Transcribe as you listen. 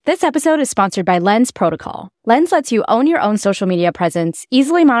This episode is sponsored by Lens Protocol. Lens lets you own your own social media presence,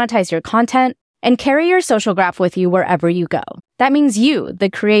 easily monetize your content, and carry your social graph with you wherever you go. That means you, the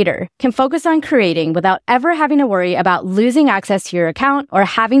creator, can focus on creating without ever having to worry about losing access to your account or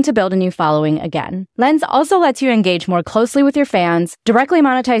having to build a new following again. Lens also lets you engage more closely with your fans, directly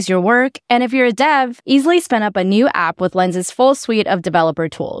monetize your work, and if you're a dev, easily spin up a new app with Lens's full suite of developer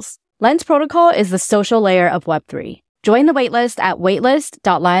tools. Lens Protocol is the social layer of Web3. Join the waitlist at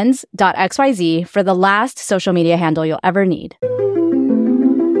waitlist.lens.xyz for the last social media handle you'll ever need.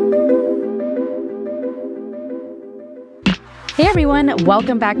 Hey everyone,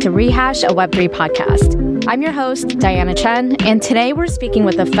 welcome back to Rehash, a Web3 podcast. I'm your host, Diana Chen, and today we're speaking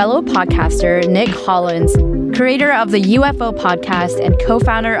with a fellow podcaster, Nick Hollins, creator of the UFO podcast and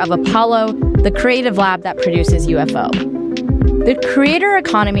co-founder of Apollo, the creative lab that produces UFO. The creator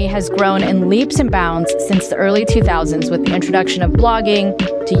economy has grown in leaps and bounds since the early 2000s with the introduction of blogging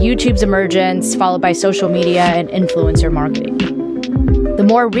to YouTube's emergence, followed by social media and influencer marketing. The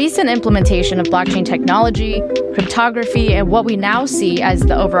more recent implementation of blockchain technology, cryptography, and what we now see as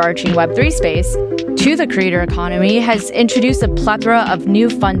the overarching Web3 space to the creator economy has introduced a plethora of new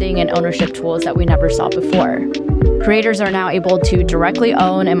funding and ownership tools that we never saw before. Creators are now able to directly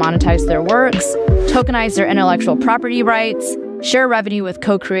own and monetize their works, tokenize their intellectual property rights, share revenue with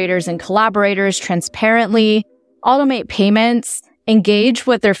co-creators and collaborators transparently, automate payments, engage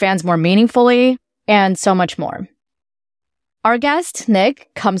with their fans more meaningfully, and so much more. Our guest, Nick,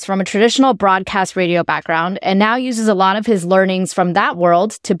 comes from a traditional broadcast radio background and now uses a lot of his learnings from that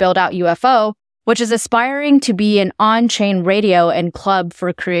world to build out UFO, which is aspiring to be an on-chain radio and club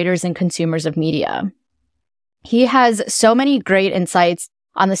for creators and consumers of media. He has so many great insights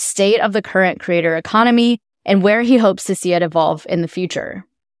on the state of the current creator economy and where he hopes to see it evolve in the future.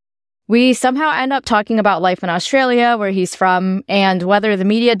 We somehow end up talking about life in Australia, where he's from, and whether the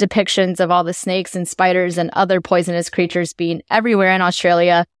media depictions of all the snakes and spiders and other poisonous creatures being everywhere in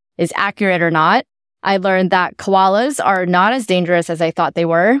Australia is accurate or not. I learned that koalas are not as dangerous as I thought they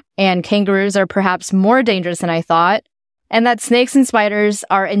were, and kangaroos are perhaps more dangerous than I thought, and that snakes and spiders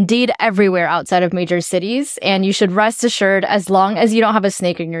are indeed everywhere outside of major cities, and you should rest assured as long as you don't have a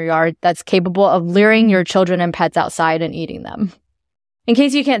snake in your yard that's capable of luring your children and pets outside and eating them. In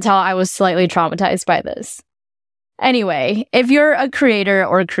case you can't tell, I was slightly traumatized by this. Anyway, if you're a creator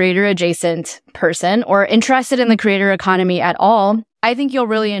or creator-adjacent person or interested in the creator economy at all, I think you'll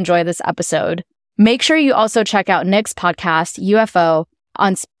really enjoy this episode. Make sure you also check out Nick's podcast, UFO,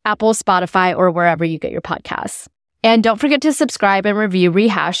 on Apple, Spotify, or wherever you get your podcasts. And don't forget to subscribe and review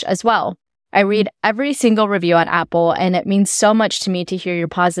Rehash as well. I read every single review on Apple, and it means so much to me to hear your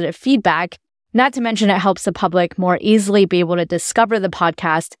positive feedback. Not to mention it helps the public more easily be able to discover the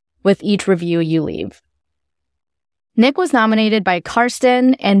podcast with each review you leave. Nick was nominated by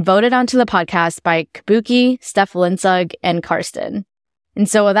Karsten and voted onto the podcast by Kabuki, Steph Linsug, and Karsten. And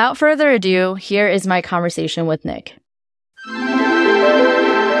so without further ado, here is my conversation with Nick.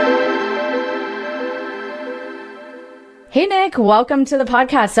 Hey, Nick, welcome to the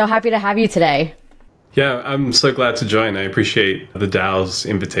podcast. So happy to have you today. Yeah, I'm so glad to join. I appreciate the DAO's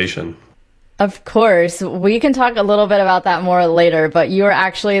invitation. Of course. We can talk a little bit about that more later, but you were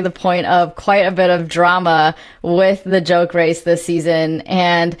actually the point of quite a bit of drama with the joke race this season,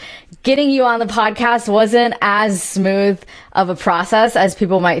 and getting you on the podcast wasn't as smooth of a process as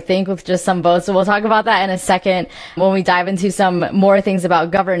people might think with just some votes. So we'll talk about that in a second when we dive into some more things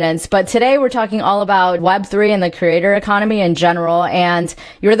about governance. But today we're talking all about Web3 and the creator economy in general. And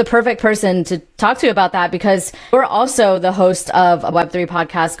you're the perfect person to talk to about that because you're also the host of a Web3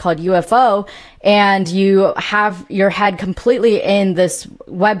 podcast called UFO. And you have your head completely in this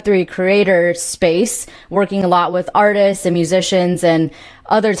Web3 creator space, working a lot with artists and musicians and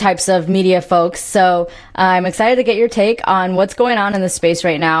other types of media folks. So I'm excited to get your take on what's going on in the space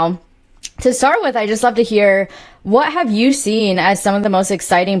right now. To start with, I just love to hear, what have you seen as some of the most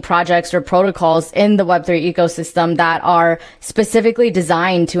exciting projects or protocols in the Web3 ecosystem that are specifically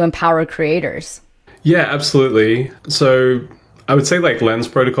designed to empower creators? Yeah, absolutely. So I would say like Lens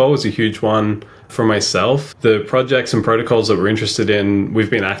Protocol was a huge one for myself. The projects and protocols that we're interested in, we've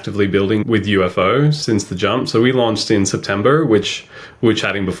been actively building with UFO since the jump. So we launched in September, which we were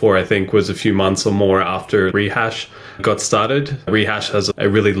chatting before, I think was a few months or more after Rehash got started. Rehash has a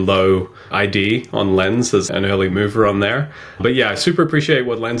really low ID on Lens as an early mover on there. But yeah, I super appreciate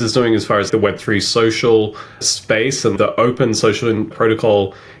what Lens is doing as far as the Web3 social space, and the open social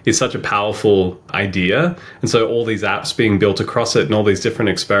protocol is such a powerful idea. And so all these apps being built across it and all these different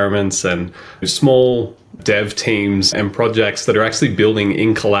experiments and small dev teams and projects that are actually building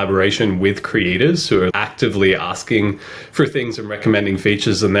in collaboration with creators who are actively asking for things and recommending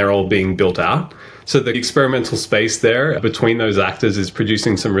features, and they're all being built out. So the experimental space there between those actors is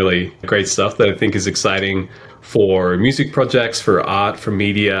producing some really great stuff that I think is exciting for music projects, for art, for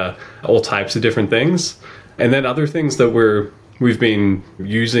media, all types of different things. And then other things that we've been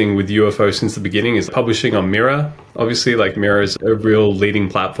using with UFO since the beginning is publishing on Mira. Obviously, like Mira is a real leading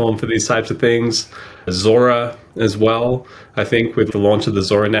platform for these types of things. Zora as well, I think with the launch of the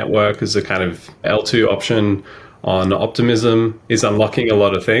Zora network as a kind of L2 option on Optimism is unlocking a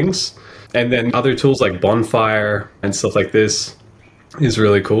lot of things. And then other tools like Bonfire and stuff like this is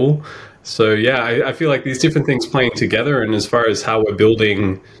really cool. So yeah, I feel like these different things playing together, and as far as how we're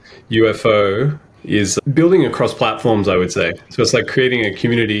building UFO is building across platforms, I would say. So it's like creating a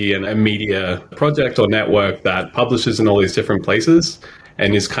community and a media project or network that publishes in all these different places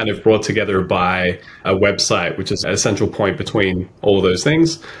and is kind of brought together by a website, which is a central point between all of those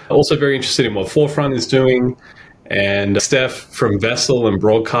things. Also very interested in what Forefront is doing, and Steph from Vessel and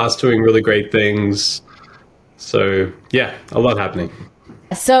Broadcast doing really great things. So yeah, a lot happening.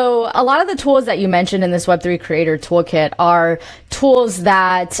 So a lot of the tools that you mentioned in this Web3 Creator Toolkit are tools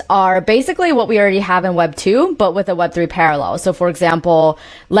that are basically what we already have in Web 2, but with a Web3 parallel. So for example,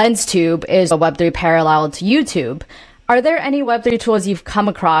 LensTube is a Web3 parallel to YouTube. Are there any Web3 tools you've come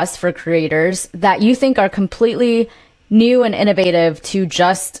across for creators that you think are completely new and innovative to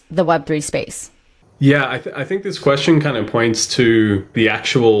just the Web3 space? Yeah, I think this question kind of points to the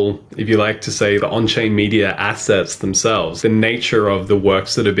actual, if you like to say, the on-chain media assets themselves. The nature of the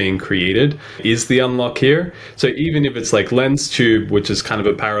works that are being created is the unlock here. So even if it's like LensTube, which is kind of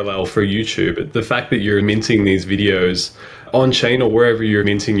a parallel for YouTube, the fact that you're minting these videos on-chain or wherever you're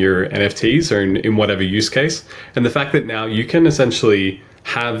minting your NFTs or in whatever use case, and the fact that now you can essentially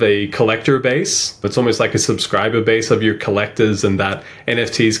have a collector base. It's almost like a subscriber base of your collectors, and that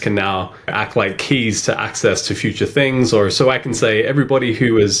NFTs can now act like keys to access to future things. Or so I can say everybody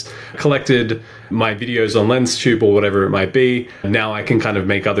who has collected my videos on LensTube or whatever it might be, now I can kind of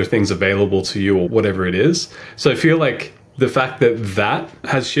make other things available to you or whatever it is. So I feel like the fact that that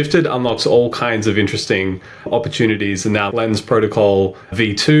has shifted unlocks all kinds of interesting opportunities. And now Lens Protocol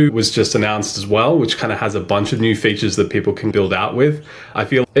V2 was just announced as well, which kind of has a bunch of new features that people can build out with. I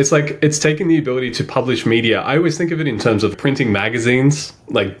feel it's like it's taking the ability to publish media. I always think of it in terms of printing magazines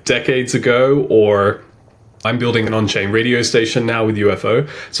like decades ago, or I'm building an on-chain radio station now with UFO.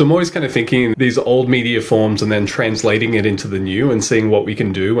 So I'm always kind of thinking these old media forms and then translating it into the new and seeing what we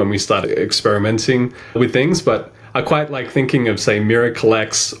can do when we start experimenting with things. But I quite like thinking of, say, Mirror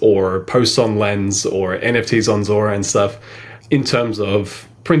Collects or posts on Lens or NFTs on Zora and stuff in terms of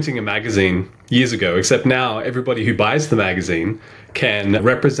printing a magazine years ago, except now everybody who buys the magazine can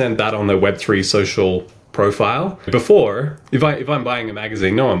represent that on their Web3 social profile. Before, if I'm buying a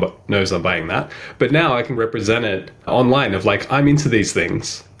magazine, no one knows I'm buying that. But now I can represent it online of like, I'm into these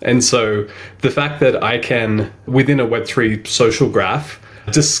things. And so the fact that I can, within a Web3 social graph,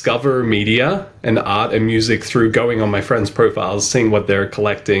 discover media and art and music through going on my friends' profiles, seeing what they're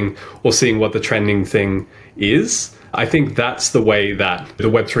collecting or seeing what the trending thing is. I think that's the way that the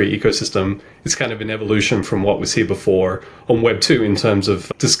Web3 ecosystem is kind of an evolution from what was here before on Web2 in terms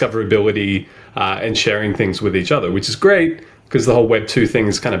of discoverability and sharing things with each other, which is great because the whole Web2 thing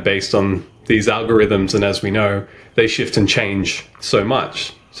is kind of based on these algorithms. And as we know, they shift and change so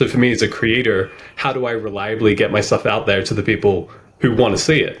much. So for me as a creator, how do I reliably get my stuff out there to the people who want to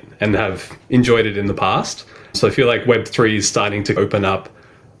see it and have enjoyed it in the past? So I feel like Web3 is starting to open up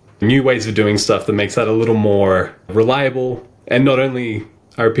new ways of doing stuff that makes that a little more reliable. And not only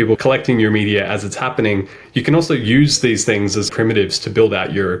are people collecting your media as it's happening, you can also use these things as primitives to build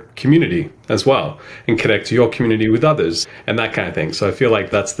out your community as well and connect to your community with others and that kind of thing. So I feel like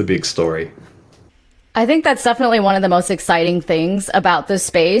that's the big story. I think that's definitely one of the most exciting things about this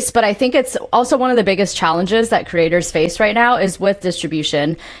space, but I think it's also one of the biggest challenges that creators face right now is with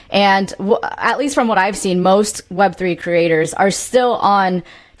distribution. And at least from what I've seen, most Web3 creators are still on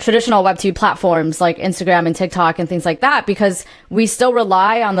traditional Web2 platforms like Instagram and TikTok and things like that, because we still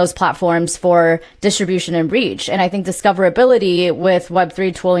rely on those platforms for distribution and reach. And I think discoverability with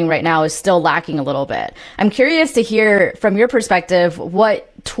Web3 tooling right now is still lacking a little bit. I'm curious to hear from your perspective what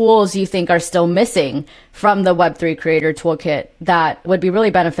tools you think are still missing from the Web3 Creator Toolkit that would be really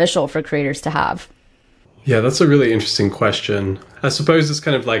beneficial for creators to have. Yeah, that's a really interesting question. I suppose it's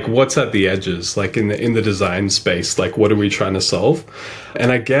kind of like what's at the edges, like in the design space, like what are we trying to solve?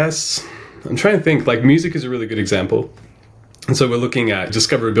 And I guess I'm trying to think, like music is a really good example. And so we're looking at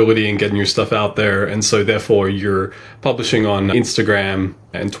discoverability and getting your stuff out there. And so therefore you're publishing on Instagram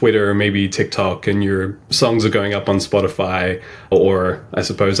and Twitter, maybe TikTok, and your songs are going up on Spotify or I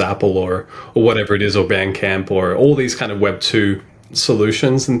suppose Apple or whatever it is, or Bandcamp, or all these kind of Web 2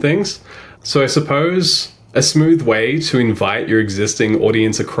 solutions and things. So I suppose a smooth way to invite your existing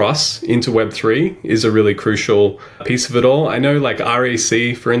audience across into Web3 is a really crucial piece of it all. I know like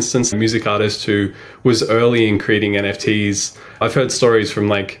RAC, for instance, a music artist who was early in creating NFTs. I've heard stories from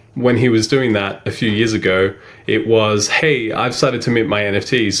like when he was doing that a few years ago, it was, hey, I've started to mint my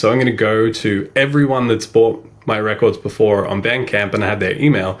NFTs. So I'm going to go to everyone that's bought my records before on Bandcamp and I had their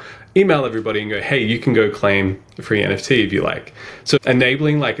email everybody and go, hey, you can go claim a free NFT if you like. So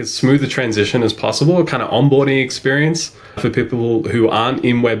enabling like as smooth a transition as possible, a kind of onboarding experience for people who aren't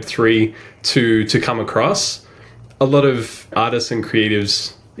in Web3 to come across. A lot of artists and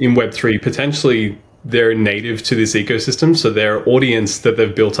creatives in Web3, potentially they're native to this ecosystem. So their audience that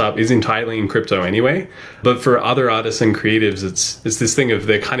they've built up is entirely in crypto anyway. But for other artists and creatives, it's this thing of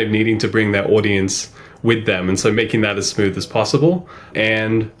they're kind of needing to bring their audience with them. And so making that as smooth as possible.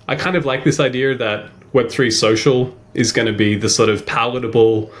 And I kind of like this idea that Web3 social is going to be the sort of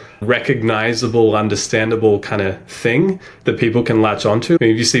palatable, recognizable, understandable kind of thing that people can latch onto. I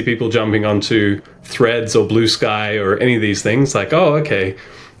mean, if you see people jumping onto Threads or Blue Sky or any of these things, like, oh, okay,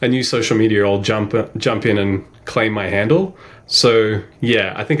 a new social media, I'll jump in and claim my handle. So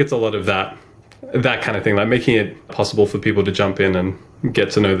yeah, I think it's a lot of that kind of thing, like making it possible for people to jump in and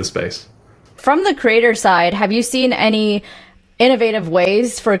get to know the space. From the creator side, have you seen any innovative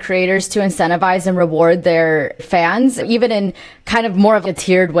ways for creators to incentivize and reward their fans, even in kind of more of a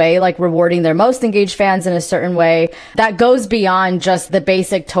tiered way, like rewarding their most engaged fans in a certain way that goes beyond just the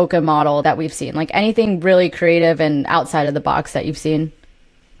basic token model that we've seen? Like anything really creative and outside of the box that you've seen?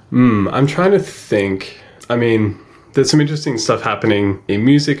 I'm trying to think. I mean, there's some interesting stuff happening in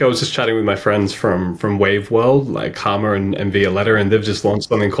music. I was just chatting with my friends from Wave World, like Karma and Violetta, and they've just launched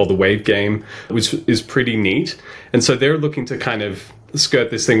something called the Wave Game, which is pretty neat. And so they're looking to kind of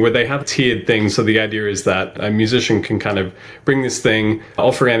skirt this thing where they have tiered things. So the idea is that a musician can kind of bring this thing,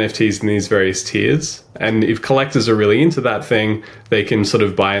 offer NFTs in these various tiers. And if collectors are really into that thing, they can sort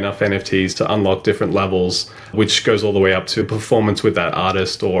of buy enough NFTs to unlock different levels, which goes all the way up to performance with that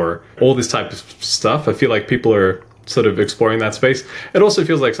artist or all this type of stuff. I feel like people are sort of exploring that space. It also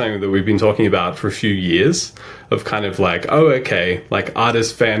feels like something that we've been talking about for a few years of kind of like, oh, okay, like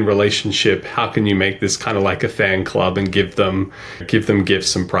artist-fan relationship. How can you make this kind of like a fan club and give them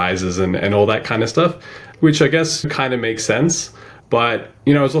gifts and prizes and all that kind of stuff, which I guess kind of makes sense. But,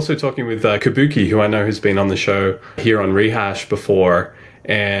 you know, I was also talking with Kabuki, who I know has been on the show here on Rehash before.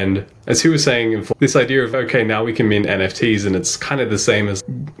 And as he was saying, this idea of, okay, now we can mint NFTs, and it's kind of the same as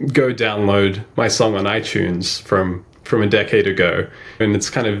go download my song on iTunes from a decade ago. And it's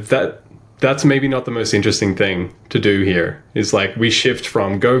kind of that's maybe not the most interesting thing to do here. Is like we shift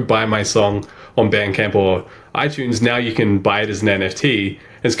from go buy my song on Bandcamp or iTunes, now you can buy it as an NFT.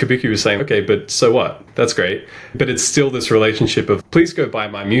 As Kabuki was saying, okay, but so what? That's great. But it's still this relationship of please go buy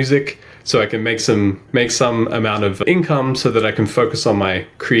my music so I can make some amount of income so that I can focus on my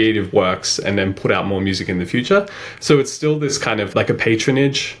creative works and then put out more music in the future. So it's still this kind of like a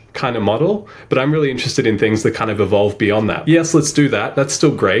patronage kind of model, but I'm really interested in things that kind of evolve beyond that. Yes, let's do that. That's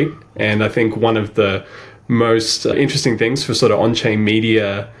still great. And I think one of the most interesting things for sort of on-chain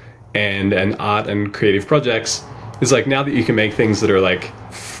media and art and creative projects is like now that you can make things that are like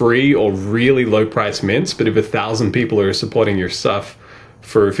free or really low price mints, but if 1,000 people are supporting your stuff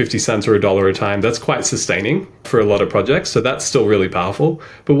for 50 cents or $1 a time, that's quite sustaining for a lot of projects. So that's still really powerful.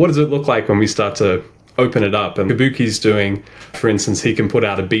 But what does it look like when we start to open it up? And Kabuki's doing, for instance, he can put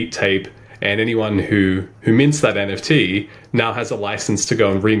out a beat tape, and anyone who mints that NFT now has a license to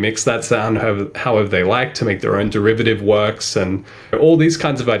go and remix that sound however they like to make their own derivative works. And all these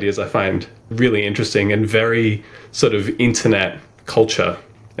kinds of ideas I find really interesting and very sort of internet culture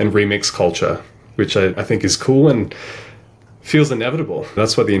and remix culture, which I think is cool and feels inevitable.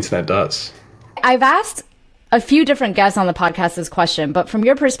 That's what the internet does. I've asked a few different guests on the podcast this question, but from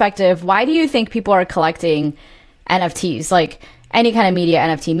your perspective, why do you think people are collecting NFTs? Like any kind of media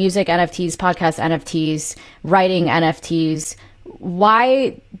NFT, music NFTs, podcast NFTs, writing NFTs.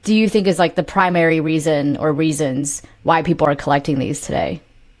 Why do you think is like the primary reason or reasons why people are collecting these today?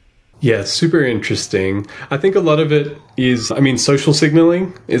 Yeah, super interesting. I think a lot of it is, social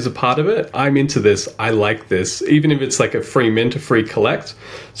signaling is a part of it. I'm into this. I like this, even if it's like a free mint, a free collect.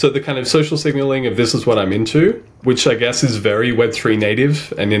 So the kind of social signaling of this is what I'm into, which I guess is very Web3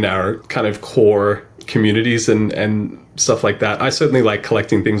 native and in our kind of core communities and stuff like that. I certainly like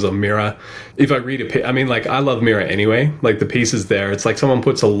collecting things on Mirror. If I read I love Mirror anyway. Like the pieces there, it's like someone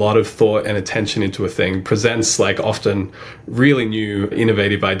puts a lot of thought and attention into a thing, presents like often really new,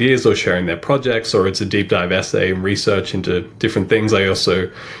 innovative ideas or sharing their projects, or it's a deep dive essay and research into different things. I also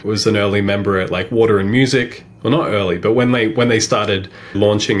was an early member at like Water and Music. Well, not early, but when they started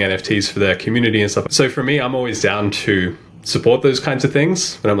launching NFTs for their community and stuff. So for me, I'm always down to support those kinds of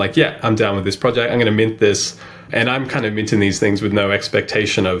things. But I'm like, yeah, I'm down with this project. I'm going to mint this. And I'm kind of minting these things with no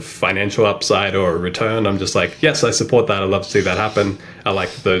expectation of financial upside or return. I'm just like, yes, I support that. I'd love to see that happen. I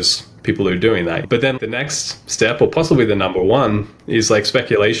like those people who are doing that. But then the next step, or possibly the number one, is like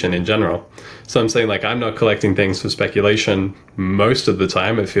speculation in general. So I'm saying like, I'm not collecting things for speculation most of the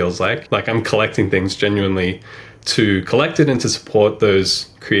time, it feels like. Like I'm collecting things genuinely to collect it and to support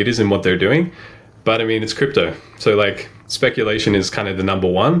those creators in what they're doing. But I mean, it's crypto. So like speculation is kind of the number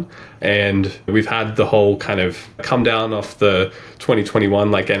one. And we've had the whole kind of come down off the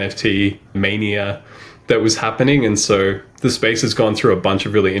 2021 like NFT mania that was happening. And so the space has gone through a bunch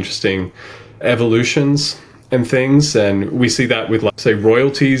of really interesting evolutions and things. And we see that with, like, say,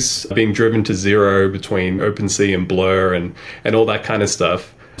 royalties being driven to zero between OpenSea and Blur and all that kind of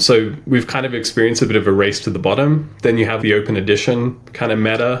stuff. So we've kind of experienced a bit of a race to the bottom. Then you have the open edition kind of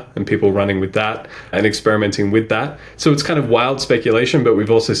meta and people running with that and experimenting with that. So it's kind of wild speculation, but we've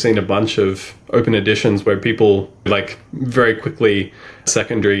also seen a bunch of open editions where people like very quickly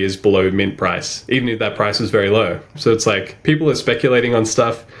secondary is below mint price, even if that price is very low. So it's like people are speculating on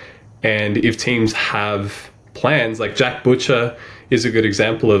stuff. And if teams have plans, like Jack Butcher is a good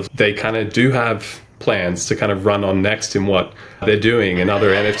example of, they kind of do have plans to kind of run on next in what they're doing, and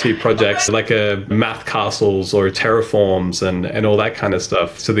other NFT projects like Math Castles or Terraforms and all that kind of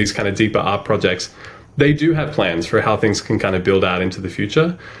stuff. So these kind of deeper art projects, they do have plans for how things can kind of build out into the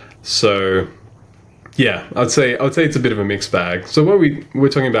future. So yeah, I'd say it's a bit of a mixed bag. So what we're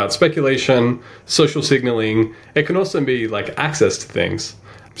talking about, speculation, social signaling, it can also be like access to things.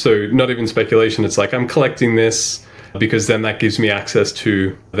 So not even speculation, it's like I'm collecting this because then that gives me access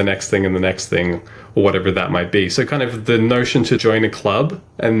to the next thing and the next thing, or whatever that might be. So kind of the notion to join a club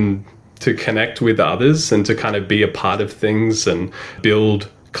and to connect with others and to kind of be a part of things and build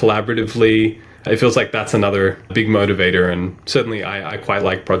collaboratively, it feels like that's another big motivator. And certainly I quite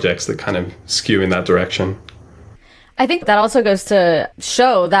like projects that kind of skew in that direction. I think that also goes to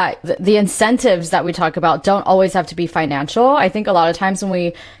show that the incentives that we talk about don't always have to be financial. I think a lot of times when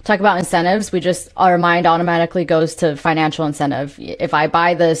we talk about incentives, our mind automatically goes to financial incentive. If I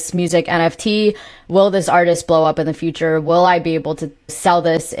buy this music NFT, will this artist blow up in the future? Will I be able to sell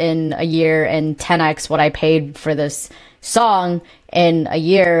this in a year and 10x what I paid for this song in a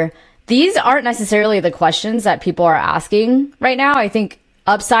year? These aren't necessarily the questions that people are asking right now. I think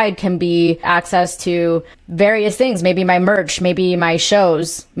upside can be access to various things, maybe my merch, maybe my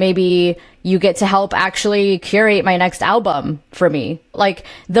shows, maybe you get to help actually curate my next album for me. Like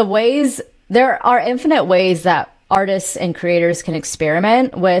there are infinite ways that artists and creators can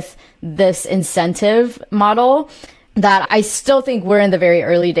experiment with this incentive model, that I still think we're in the very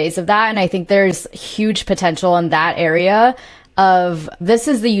early days of that. And I think there's huge potential in that area of, this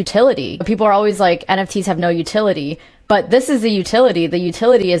is the utility. People are always like, NFTs have no utility. But this is the utility. The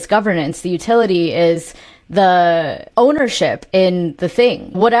utility is governance. The utility is the ownership in the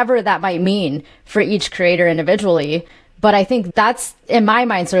thing, whatever that might mean for each creator individually. But I think that's, in my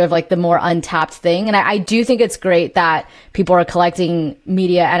mind, sort of like the more untapped thing. And I do think it's great that people are collecting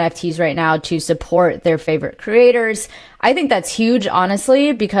media NFTs right now to support their favorite creators. I think that's huge,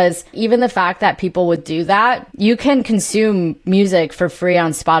 honestly, because even the fact that people would do that, you can consume music for free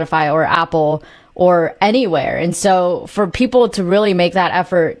on Spotify or Apple or anywhere. And so for people to really make that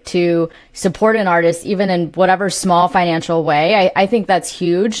effort to support an artist, even in whatever small financial way, I think that's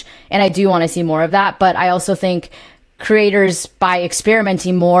huge. And I do want to see more of that. But I also think creators, by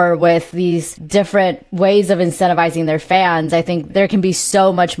experimenting more with these different ways of incentivizing their fans, I think there can be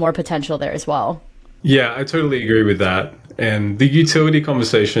so much more potential there as well. Yeah, I totally agree with that. And the utility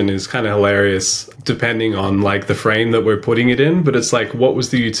conversation is kind of hilarious depending on like the frame that we're putting it in. But it's like, what was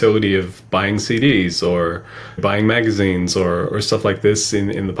the utility of buying CDs or buying magazines or stuff like this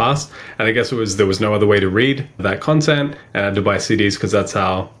in the past? And I guess there was no other way to read that content, and I had to buy CDs because that's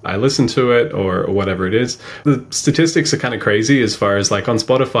how I listen to it or whatever it is. The statistics are kind of crazy as far as like on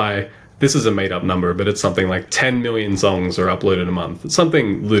Spotify. This is a made up number, but it's something like 10 million songs are uploaded a month. It's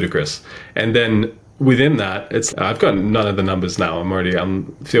something ludicrous. And then within that, I've got none of the numbers now.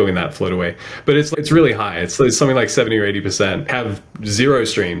 I'm feeling that float away. But it's really high. It's something like 70 or 80% have zero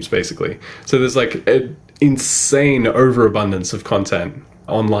streams, basically. So there's like an insane overabundance of content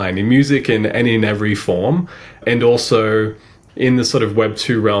online, in music and in every form. And also in the sort of Web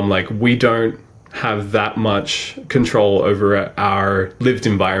 2 realm, like we don't have that much control over our lived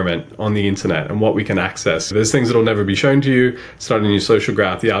environment on the internet and what we can access. There's things that'll never be shown to you. It's not in your social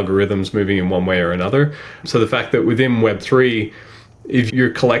graph, the algorithm's moving in one way or another. So the fact that within Web3, if you're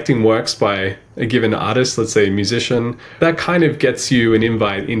collecting works by a given artist, let's say a musician, that kind of gets you an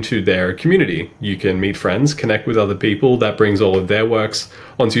invite into their community. You can meet friends, connect with other people. That brings all of their works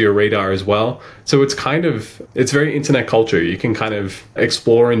onto your radar as well. So it's very internet culture. You can kind of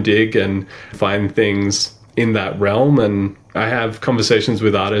explore and dig and find things in that realm. And I have conversations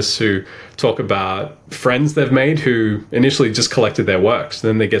with artists who talk about friends they've made who initially just collected their works.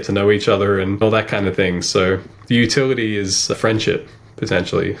 Then they get to know each other and all that kind of thing. So the utility is friendship,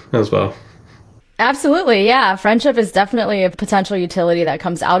 potentially, as well. Absolutely, yeah. Friendship is definitely a potential utility that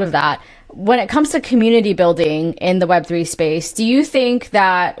comes out of that. When it comes to community building in the Web3 space, do you think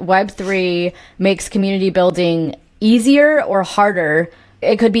that Web3 makes community building easier or harder?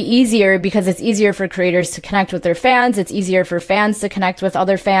 It could be easier because it's easier for creators to connect with their fans. It's easier for fans to connect with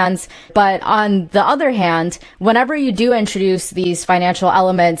other fans. But on the other hand, whenever you do introduce these financial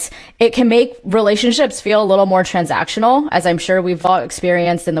elements, it can make relationships feel a little more transactional, as I'm sure we've all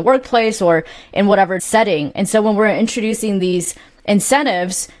experienced in the workplace or in whatever setting. And so when we're introducing these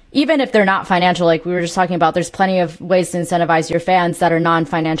incentives, even if they're not financial, like we were just talking about, there's plenty of ways to incentivize your fans that are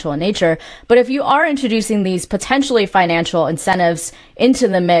non-financial in nature. But if you are introducing these potentially financial incentives into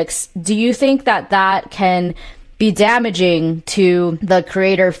the mix, do you think that that can be damaging to the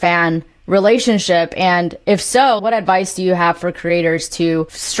creator-fan relationship? And if so, what advice do you have for creators to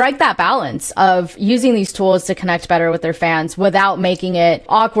strike that balance of using these tools to connect better with their fans without making it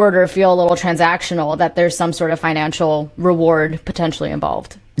awkward or feel a little transactional, that there's some sort of financial reward potentially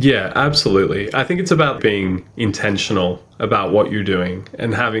involved? Yeah, absolutely. I think it's about being intentional about what you're doing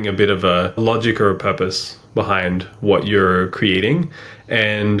and having a bit of a logic or a purpose behind what you're creating.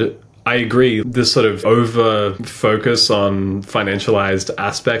 And I agree, this sort of over focus on financialized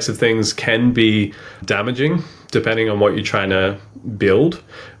aspects of things can be damaging depending on what you're trying to build.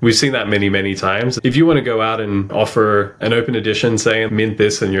 We've seen that many, many times. If you want to go out and offer an open edition, say mint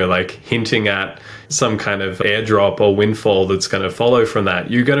this, and you're like hinting at some kind of airdrop or windfall that's going to follow from that,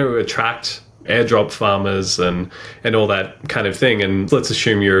 you're going to attract airdrop farmers and all that kind of thing. And let's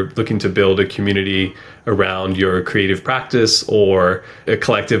assume you're looking to build a community around your creative practice or a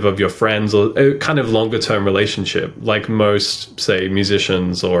collective of your friends, or a kind of longer term relationship like most, say,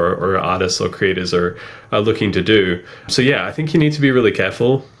 musicians or artists or creators are looking to do. So yeah, I think you need to be really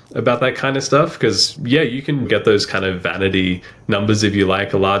careful about that kind of stuff, because yeah, you can get those kind of vanity numbers if you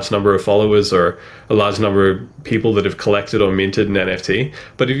like, a large number of followers or a large number of people that have collected or minted an NFT.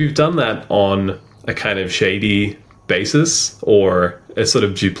 But if you've done that on a kind of shady basis or a sort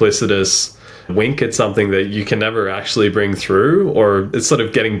of duplicitous wink at something that you can never actually bring through, or it's sort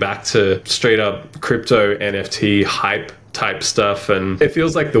of getting back to straight up crypto NFT hype type stuff. And it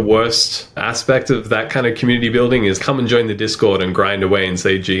feels like the worst aspect of that kind of community building is come and join the Discord and grind away and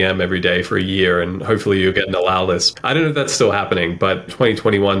say GM every day for a year and hopefully you'll get an allow list. I don't know if that's still happening, but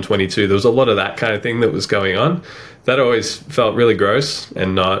 2021, 22, there was a lot of that kind of thing that was going on. That always felt really gross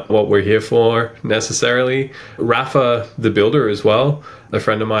and not what we're here for necessarily. Rafa, the builder as well, a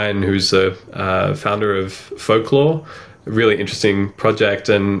friend of mine who's a founder of Folklore, a really interesting project.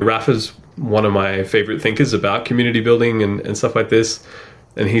 And Rafa's one of my favorite thinkers about community building and stuff like this.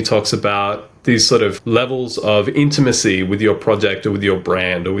 And he talks about these sort of levels of intimacy with your project or with your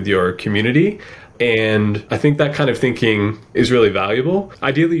brand or with your community. And I think that kind of thinking is really valuable.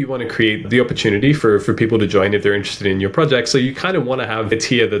 Ideally, you want to create the opportunity for people to join if they're interested in your project. So you kind of want to have a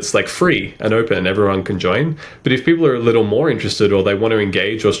tier that's like free and open, everyone can join. But if people are a little more interested or they want to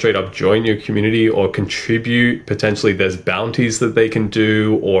engage or straight up join your community or contribute, potentially there's bounties that they can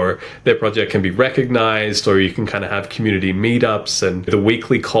do, or their project can be recognized, or you can kind of have community meetups and the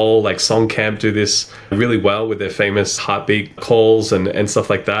weekly call, like Songcamp do this really well with their famous heartbeat calls and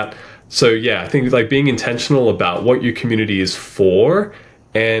stuff like that. So yeah, I think like being intentional about what your community is for,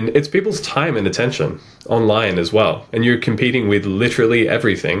 and it's people's time and attention online as well. And you're competing with literally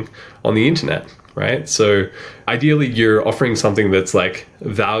everything on the internet, right? So ideally you're offering something that's like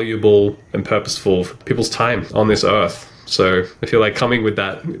valuable and purposeful for people's time on this earth. So I feel like coming with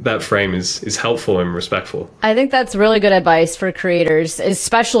that frame is helpful and respectful. I think that's really good advice for creators,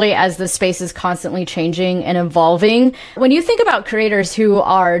 especially as the space is constantly changing and evolving. When you think about creators who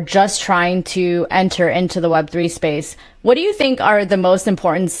are just trying to enter into the Web3 space, what do you think are the most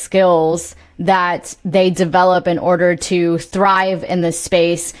important skills that they develop in order to thrive in this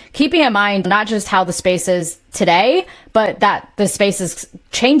space, keeping in mind not just how the space is today, but that the space is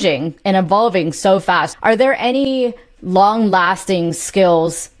changing and evolving so fast? Are there any long-lasting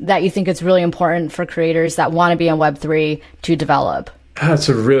skills that you think it's really important for creators that want to be in Web3 to develop? That's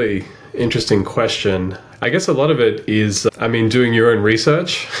a really interesting question. I guess a lot of it is, doing your own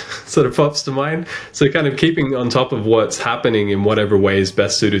research sort of pops to mind. So kind of keeping on top of what's happening in whatever way is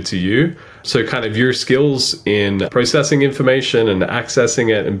best suited to you. So kind of your skills in processing information and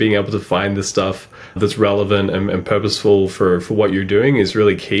accessing it and being able to find the stuff that's relevant and purposeful for what you're doing is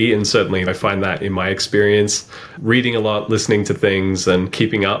really key. And certainly I find that in my experience, reading a lot, listening to things and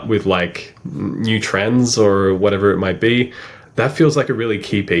keeping up with like new trends or whatever it might be. That feels like a really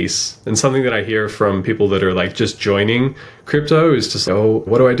key piece. And something that I hear from people that are like just joining crypto is just,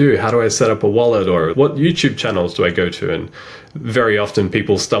 what do I do? How do I set up a wallet? Or what YouTube channels do I go to? And very often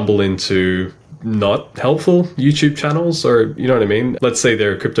people stumble into not helpful YouTube channels, or you know what I mean? Let's say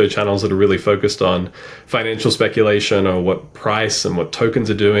there are crypto channels that are really focused on financial speculation or what price and what tokens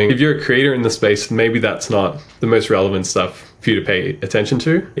are doing. If you're a creator in the space, maybe that's not the most relevant stuff for you to pay attention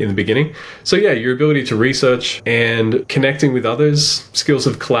to in the beginning. So yeah, your ability to research and connecting with others, skills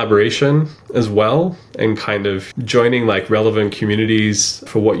of collaboration as well, and kind of joining like relevant communities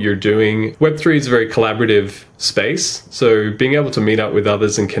for what you're doing. Web3 is a very collaborative space. So being able to meet up with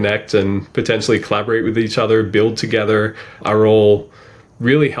others and connect and potentially collaborate with each other, build together are all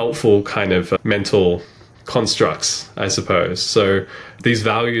really helpful kind of mental constructs, I suppose. So these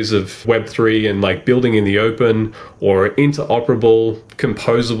values of Web3 and like building in the open or interoperable,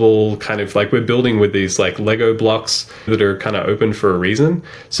 composable, kind of like we're building with these like Lego blocks that are kind of open for a reason.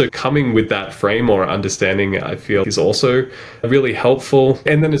 So coming with that frame or understanding, I feel is also really helpful.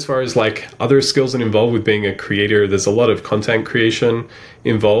 And then as far as like other skills that involved with being a creator, there's a lot of content creation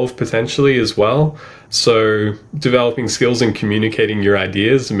involved potentially as well. So developing skills and communicating your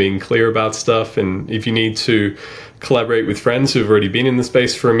ideas and being clear about stuff. And if you need to collaborate with friends who've already been in the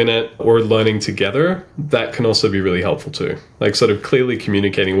space for a minute or learning together, that can also be really helpful too. Like sort of clearly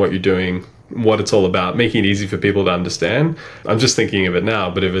communicating what you're doing, what it's all about, making it easy for people to understand. I'm just thinking of it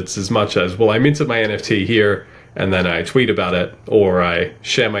now, but if it's as much as, well, I minted my NFT here and then I tweet about it or I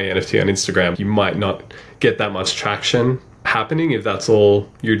share my NFT on Instagram, you might not get that much traction happening if that's all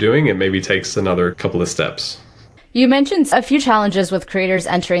you're doing. It maybe takes another couple of steps. You mentioned a few challenges with creators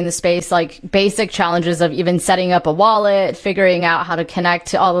entering the space, like basic challenges of even setting up a wallet, figuring out how to connect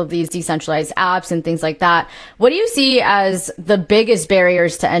to all of these decentralized apps and things like that. What do you see as the biggest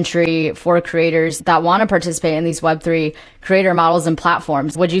barriers to entry for creators that want to participate in these Web3 creator models and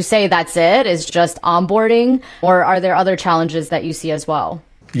platforms? Would you say that's it, is just onboarding, or are there other challenges that you see as well?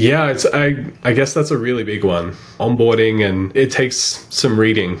 Yeah, I guess that's a really big one. Onboarding, and it takes some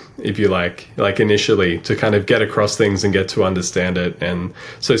reading, if you like initially to kind of get across things and get to understand it. And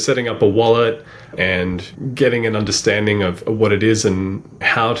so setting up a wallet and getting an understanding of what it is and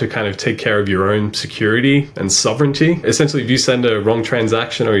how to kind of take care of your own security and sovereignty. Essentially, if you send a wrong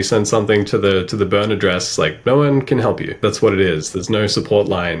transaction or you send something to the burn address, like no one can help you. That's what it is. There's no support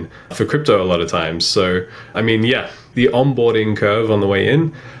line for crypto a lot of times. So, the onboarding curve on the way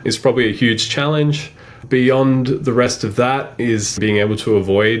in is probably a huge challenge. Beyond the rest of that is being able to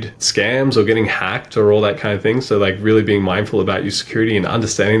avoid scams or getting hacked or all that kind of thing. So like really being mindful about your security and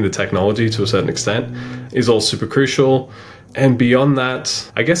understanding the technology to a certain extent is all super crucial. And beyond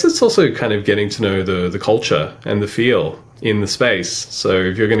that, I guess it's also kind of getting to know the culture and the feel in the space. So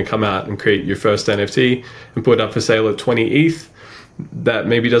if you're going to come out and create your first NFT and put it up for sale at 20 ETH, that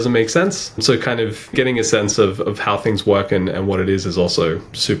maybe doesn't make sense. So kind of getting a sense of how things work and what it is also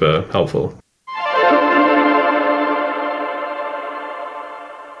super helpful.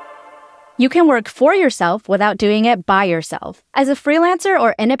 You can work for yourself without doing it by yourself. As a freelancer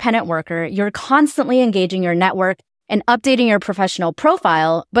or independent worker, you're constantly engaging your network and updating your professional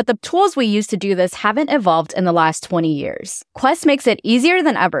profile, but the tools we use to do this haven't evolved in the last 20 years. Quest makes it easier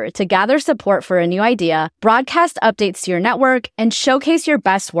than ever to gather support for a new idea, broadcast updates to your network, and showcase your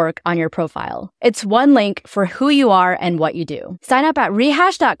best work on your profile. It's one link for who you are and what you do. Sign up at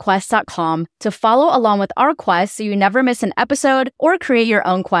rehash.quest.com to follow along with our quest so you never miss an episode, or create your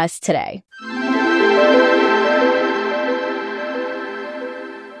own quest today.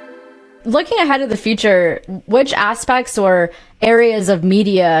 Looking ahead to the future, which aspects or areas of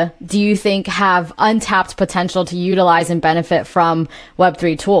media do you think have untapped potential to utilize and benefit from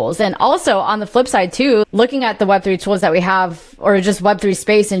Web3 tools? And also on the flip side too, looking at the Web3 tools that we have, or just Web3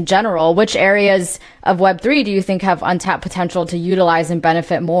 space in general, which areas of Web3 do you think have untapped potential to utilize and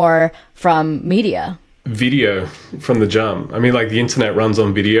benefit more from media? Video from the jump. I mean, like the internet runs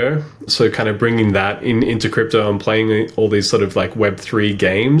on video. So kind of bringing that into crypto and playing all these sort of like Web3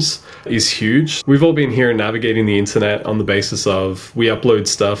 games is huge. We've all been here navigating the internet on the basis of we upload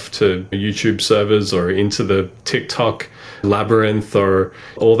stuff to YouTube servers or into the TikTok labyrinth or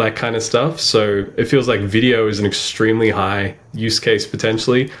all that kind of stuff. So it feels like video is an extremely high use case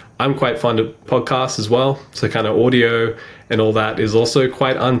potentially. I'm quite fond of podcasts as well. So kind of audio and all that is also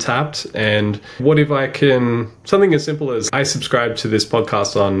quite untapped. And what if I can, something as simple as I subscribe to this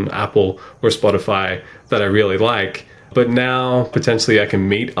podcast on Apple or Spotify that I really like, but now potentially I can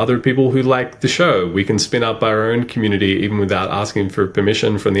meet other people who like the show. We can spin up our own community even without asking for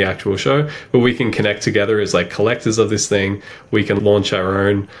permission from the actual show, but we can connect together as like collectors of this thing. We can launch our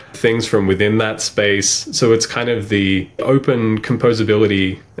own things from within that space. So it's kind of the open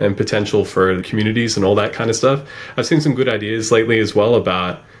composability and potential for communities and all that kind of stuff. I've seen some good ideas lately as well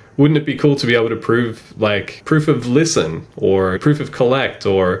about, wouldn't it be cool to be able to prove like proof of listen or proof of collect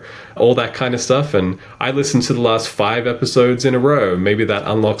or all that kind of stuff? And I listened to the last 5 episodes in a row. Maybe that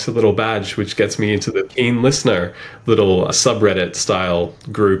unlocks a little badge, which gets me into the keen listener little subreddit style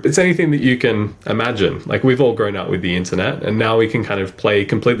group. It's anything that you can imagine. Like we've all grown up with the internet and now we can kind of play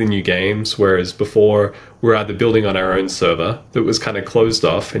completely new games. Whereas before we're either building on our own server that was kind of closed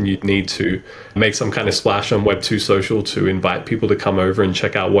off and you'd need to make some kind of splash on Web2 social to invite people to come over and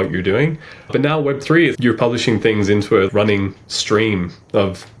check out what you're doing. But now Web3, you're publishing things into a running stream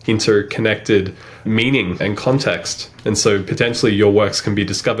of interconnected meaning and context. And so potentially your works can be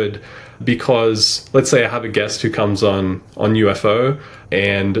discovered because, let's say I have a guest who comes on UFO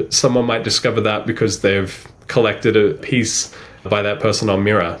and someone might discover that because they've collected a piece by that person on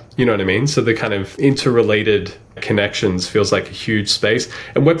Mirror. You know what I mean? So the kind of interrelated connections feels like a huge space.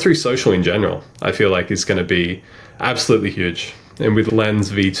 And Web3 social in general, I feel like is going to be absolutely huge. And with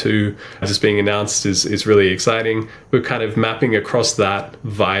Lens V2 just being announced is really exciting. We're kind of mapping across that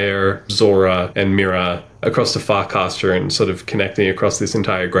via Zora and Mirror across to Farcaster and sort of connecting across this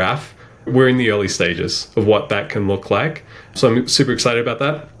entire graph. We're in the early stages of what that can look like. So I'm super excited about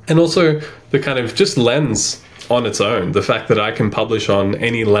that. And also the kind of just Lens on its own, the fact that I can publish on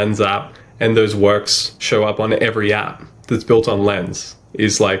any Lens app and those works show up on every app that's built on Lens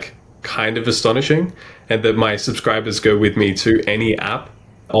is like kind of astonishing. And that my subscribers go with me to any app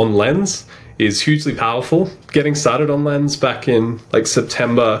on Lens is hugely powerful. Getting started on Lens back in like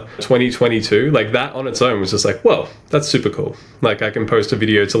September 2022, like that on its own was just like, whoa, that's super cool. Like I can post a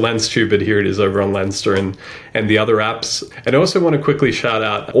video to LensTube, but here it is over on Lenster and the other apps. And I also want to quickly shout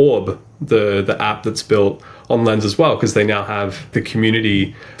out Orb, the app that's built on Lens as well, because they now have the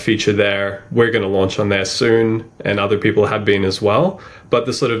community feature there. We're going to launch on there soon, and other people have been as well. But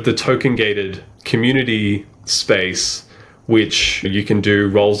the sort of the token gated community space, which you can do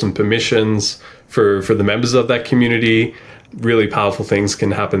roles and permissions for the members of that community. Really powerful things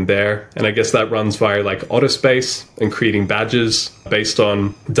can happen there. And I guess that runs via like Autospace and creating badges based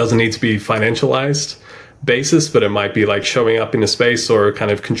on, doesn't need to be financialized basis, but it might be like showing up in a space or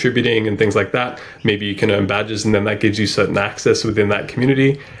kind of contributing and things like that. Maybe you can earn badges and then that gives you certain access within that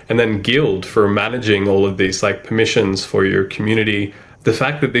community. And then Guild for managing all of these like permissions for your community. The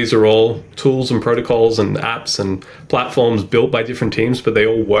fact that these are all tools and protocols and apps and platforms built by different teams, but they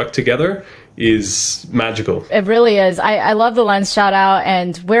all work together is magical. It really is. I love the Lens shout out,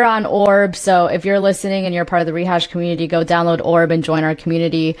 and we're on Orb. So if you're listening and you're part of the Rehash community, go download Orb and join our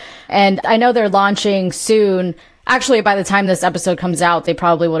community. And I know they're launching soon. Actually, by the time this episode comes out, they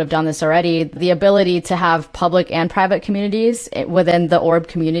probably would have done this already. The ability to have public and private communities within the Orb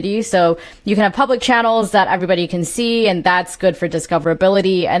community. So you can have public channels that everybody can see, and that's good for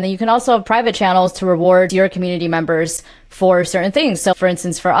discoverability. And then you can also have private channels to reward your community members for certain things. So for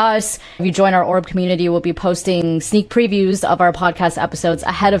instance, for us, if you join our Orb community, we'll be posting sneak previews of our podcast episodes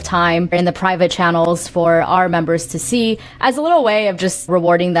ahead of time in the private channels for our members to see, as a little way of just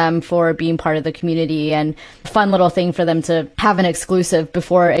rewarding them for being part of the community, and fun little thing for them to have an exclusive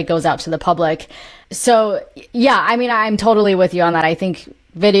before it goes out to the public. So yeah, I mean, I'm totally with you on that. I think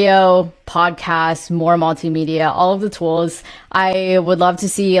video, podcasts, more multimedia, all of the tools. I would love to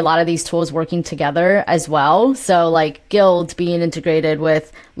see a lot of these tools working together as well. So like Guild being integrated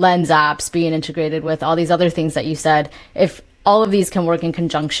with Lens apps, being integrated with all these other things that you said. If all of these can work in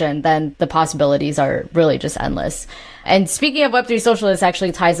conjunction, then the possibilities are really just endless. And speaking of Web3 Social, this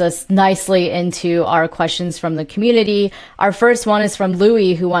actually ties us nicely into our questions from the community. Our first one is from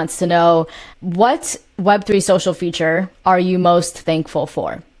Louis, who wants to know, what Web3 Social feature are you most thankful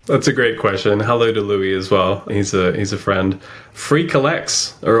for? That's a great question. Hello to Louis as well. He's a friend. Free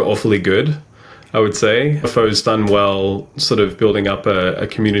collects are awfully good, I would say. UFO's done well sort of building up a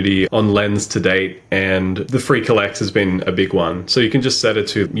community on Lens to date, and the free collects has been a big one. So you can just set it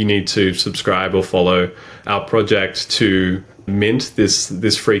to, you need to subscribe or follow our project to mint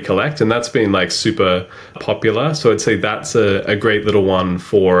this free collect, and that's been like super popular. So I'd say that's a great little one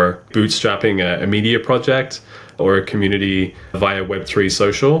for bootstrapping a media project or a community via Web3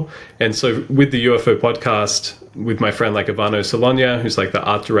 Social. And so with the UFO podcast, with my friend like Ivano Solonia, who's like the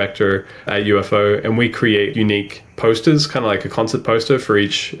art director at UFO, and we create unique posters, kind of like a concert poster for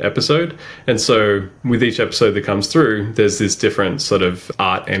each episode. And so with each episode that comes through, there's this different sort of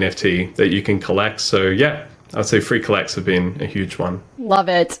art NFT that you can collect. So yeah, I'd say free collects have been a huge one. Love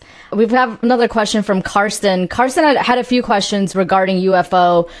it. We have another question from Karsten. Karsten had a few questions regarding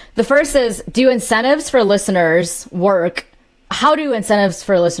UFO. The first is, do incentives for listeners work? How do incentives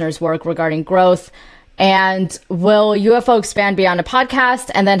for listeners work regarding growth? And will UFO expand beyond a podcast?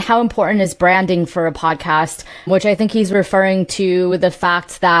 And then how important is branding for a podcast? Which I think he's referring to the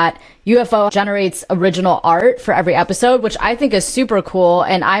fact that UFO generates original art for every episode, which I think is super cool.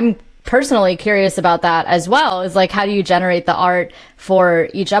 And I'm personally curious about that as well, is like, how do you generate the art for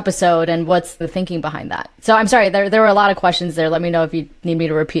each episode and what's the thinking behind that? So I'm sorry, there were a lot of questions there. Let me know if you need me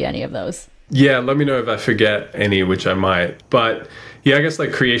to repeat any of those. Yeah, let me know if I forget any, which I might. But yeah, I guess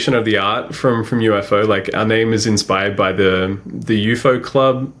like creation of the art from UFO, like our name is inspired by the UFO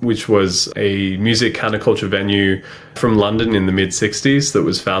Club, which was a music counterculture venue from London in the mid-60s that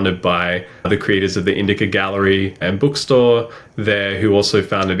was founded by the creators of the Indica Gallery and bookstore there, who also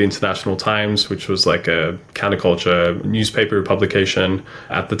founded International Times, which was like a counterculture newspaper publication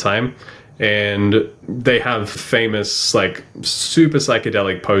at the time. And they have famous, like, super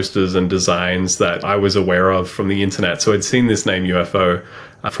psychedelic posters and designs that I was aware of from the internet. So I'd seen this name UFO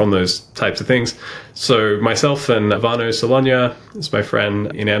from those types of things. So myself and Ivano Solonia, is my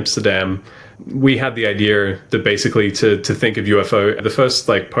friend in Amsterdam, we had the idea that basically to think of UFO, the first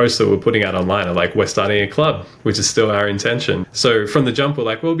like post that we're putting out online are like, we're starting a club, which is still our intention. So from the jump, we're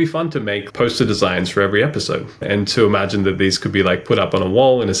like, well, it'd be fun to make poster designs for every episode and to imagine that these could be like put up on a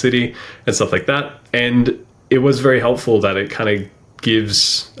wall in a city and stuff like that. And it was very helpful that it kind of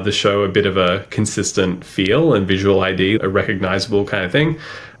gives the show a bit of a consistent feel and visual ID, a recognizable kind of thing.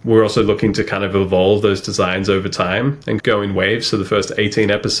 We're also looking to kind of evolve those designs over time and go in waves. So the first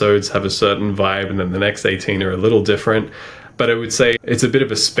 18 episodes have a certain vibe, and then the next 18 are a little different. But I would say it's a bit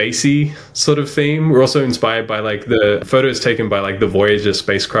of a spacey sort of theme. We're also inspired by like the photos taken by like the Voyager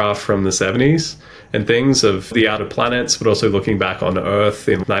spacecraft from the 70s and things of the outer planets, but also looking back on Earth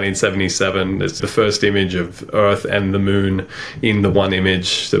in 1977. It's the first image of Earth and the moon in the one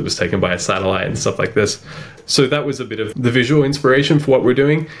image that was taken by a satellite and stuff like this. So that was a bit of the visual inspiration for what we're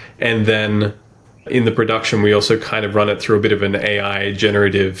doing. And then in the production, we also kind of run it through a bit of an AI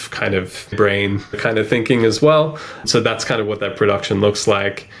generative kind of brain kind of thinking as well. So that's kind of what that production looks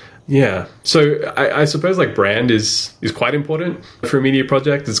like. Yeah. So I suppose like brand is quite important for a media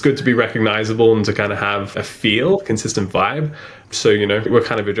project. It's good to be recognizable and to kind of have a feel, consistent vibe. So, you know, we're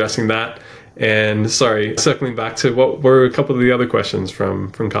kind of addressing that. And sorry, circling back to what were a couple of the other questions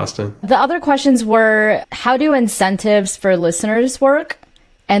from Karsten. The other questions were, how do incentives for listeners work?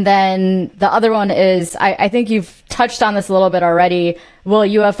 And then the other one is, I think you've touched on this a little bit already. Will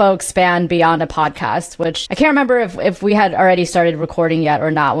UFO expand beyond a podcast? Which I can't remember if we had already started recording yet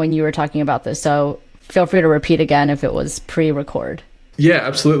or not when you were talking about this. So feel free to repeat again if it was pre-record. Yeah,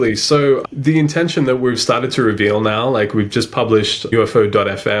 absolutely. So the intention that we've started to reveal now, like we've just published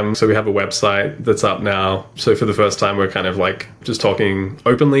UFO.fm. So we have a website that's up now. So for the first time, we're kind of like just talking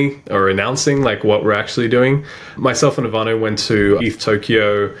openly or announcing like what we're actually doing. Myself and Ivano went to ETH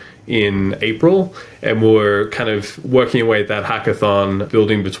Tokyo in April, and we're kind of working away at that hackathon,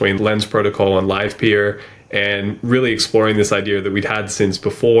 building between Lens Protocol and LivePeer, and really exploring this idea that we'd had since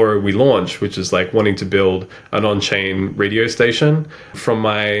before we launched, which is like wanting to build an on-chain radio station. From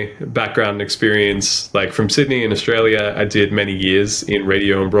my background and experience, like from Sydney in Australia, I did many years in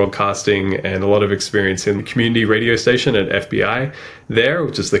radio and broadcasting and a lot of experience in the community radio station at FBI there,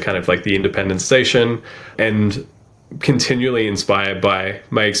 which is the kind of like the independent station, and continually inspired by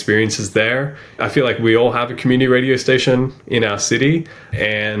my experiences there. I feel like we all have a community radio station in our city,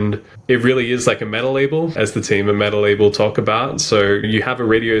 and it really is like a meta label, as the team at Meta Label talk about. So you have a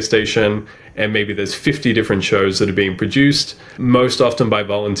radio station and maybe there's 50 different shows that are being produced, most often by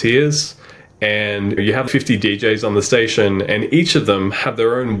volunteers. and you have 50 DJs on the station, and each of them have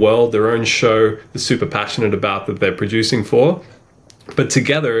their own world, their own show they're super passionate about that they're producing for. But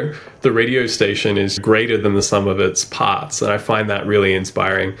together, the radio station is greater than the sum of its parts. And I find that really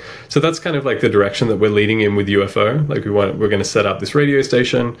inspiring. So that's kind of like the direction that we're leading in with UFO. Like we're going to set up this radio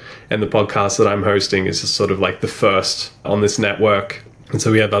station, and the podcast that I'm hosting is just sort of like the first on this network. And so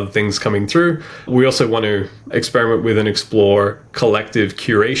we have other things coming through. We also want to experiment with and explore collective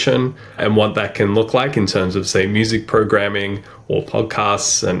curation and what that can look like in terms of, say, music programming or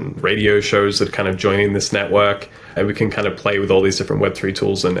podcasts and radio shows that kind of join in this network. And we can kind of play with all these different Web3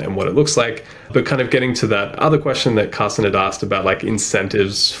 tools and what it looks like. But kind of getting to that other question that Carson had asked about like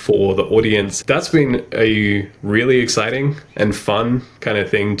incentives for the audience, that's been a really exciting and fun kind of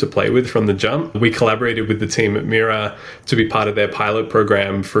thing to play with from the jump. We collaborated with the team at Mira to be part of their pilot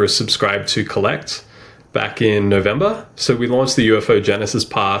program for Subscribe to Collect back in November. So we launched the UFO Genesis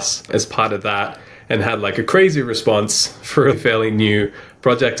Pass as part of that, and had like a crazy response for a fairly new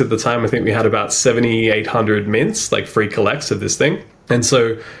project at the time. I think we had about 7,800 mints, like free collects of this thing. And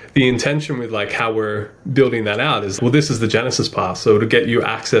so the intention with like how we're building that out is, well, this is the Genesis Pass. So to get you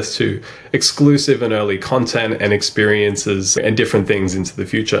access to exclusive and early content and experiences and different things into the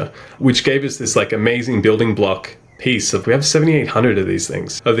future, which gave us this like amazing building block piece of, we have 7,800 of these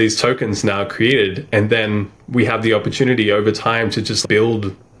things, of these tokens now created. And then we have the opportunity over time to just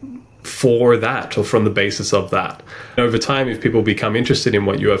build for that or from the basis of that. And over time, if people become interested in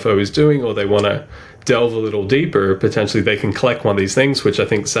what UFO is doing, or they want to delve a little deeper, potentially they can collect one of these things, which I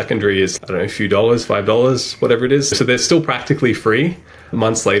think secondary is, I don't know, a few dollars, $5, whatever it is. So they're still practically free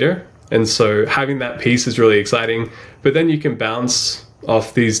months later. And so having that piece is really exciting. But then you can bounce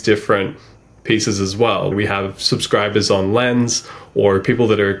off these different pieces as well. We have subscribers on Lens, or people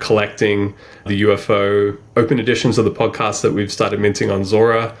that are collecting the UFO open editions of the podcast that we've started minting on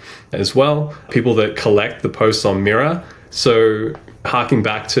Zora as well. People that collect the posts on Mira. So harking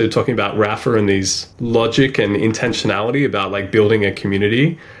back to talking about Rafa and these logic and intentionality about like building a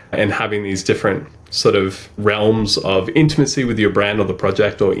community and having these different sort of realms of intimacy with your brand or the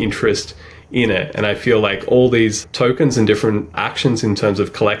project or interest in it. And I feel like all these tokens and different actions in terms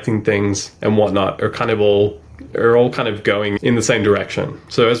of collecting things and whatnot are all kind of going in the same direction.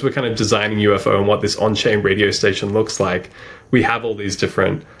 So as we're kind of designing UFO and what this on-chain radio station looks like, we have all these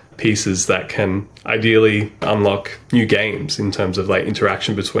different pieces that can ideally unlock new games in terms of like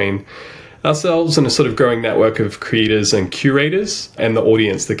interaction between ourselves and a sort of growing network of creators and curators and the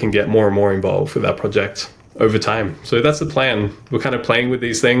audience that can get more and more involved with our project over time. So that's the plan. We're kind of playing with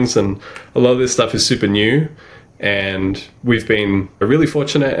these things, and a lot of this stuff is super new, and we've been really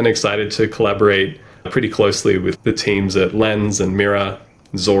fortunate and excited to collaborate pretty closely with the teams at Lens and Mira,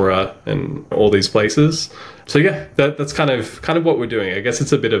 Zora, and all these places. So yeah, that's kind of what we're doing. I guess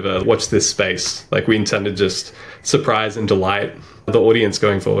it's a bit of a watch this space. Like we intend to just surprise and delight the audience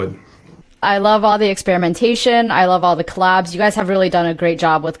going forward. I love all the experimentation. I love all the collabs. You guys have really done a great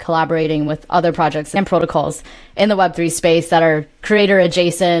job with collaborating with other projects and protocols in the Web3 space that are creator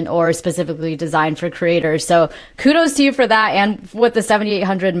adjacent or specifically designed for creators. So kudos to you for that. And with the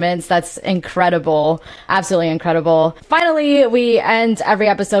 7,800 mints, that's incredible. Absolutely incredible. Finally, we end every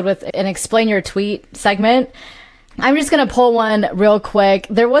episode with an explain your tweet segment. I'm just going to pull one real quick.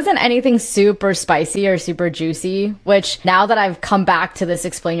 There wasn't anything super spicy or super juicy, which now that I've come back to this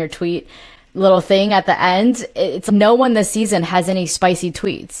explain your tweet little thing at the end, it's no one this season has any spicy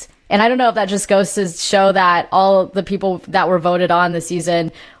tweets. And I don't know if that just goes to show that all the people that were voted on this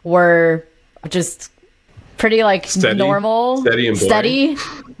season were just pretty like normal, steady.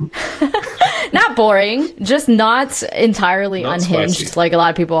 Not boring, just not entirely not unhinged spicy, like a lot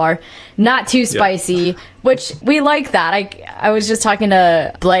of people are. Not too spicy, which we like that. I was just talking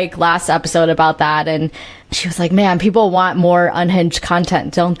to Blake last episode about that, and she was like, man, people want more unhinged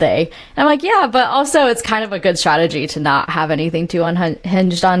content, don't they? And I'm like, yeah, but also it's kind of a good strategy to not have anything too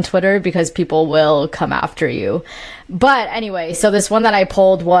unhinged on Twitter because people will come after you. But anyway, so this one that I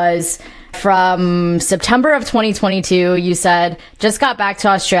pulled was from September of 2022. You said, just got back to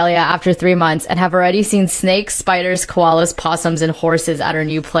Australia after 3 months and have already seen snakes, spiders, koalas, possums, and horses at our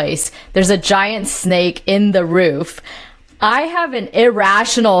new place. There's a giant snake in the roof. I have an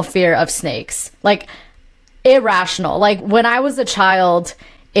irrational fear of snakes. Like, irrational. Like, when I was a child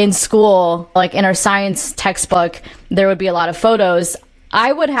in school, like in our science textbook, there would be a lot of photos.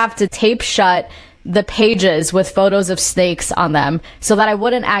 I would have to tape shut the pages with photos of snakes on them so that I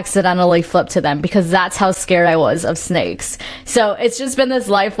wouldn't accidentally flip to them, because that's how scared I was of snakes. So it's just been this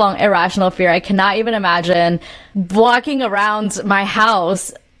lifelong irrational fear. I cannot even imagine walking around my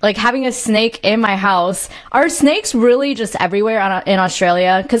house like having a snake in my house. Are snakes really just everywhere in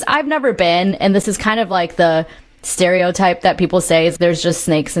Australia? Because I've never been, and this is kind of like the stereotype that people say is there's just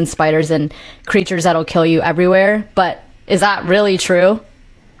snakes and spiders and creatures that'll kill you everywhere. But is that really true?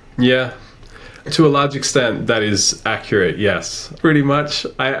 Yeah. To a large extent, that is accurate, yes. Pretty much.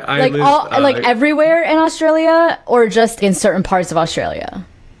 I live, everywhere in Australia, or just in certain parts of Australia?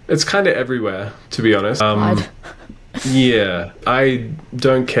 It's kind of everywhere, to be honest. God. Yeah, I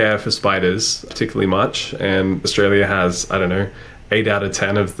don't care for spiders particularly much, and Australia has, I don't know, 8 out of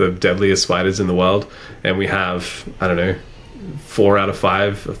 10 of the deadliest spiders in the world, and we have, I don't know, 4 out of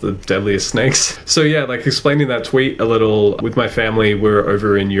 5 of the deadliest snakes. So yeah, like explaining that tweet a little with my family, we were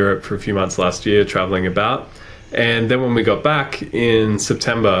over in Europe for a few months last year, traveling about. And then when we got back in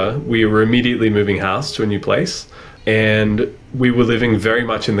September, we were immediately moving house to a new place. And we were living very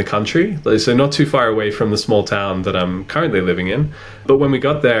much in the country, so not too far away from the small town that I'm currently living in. But when we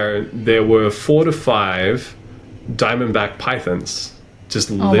got there, there were 4 to 5 diamondback pythons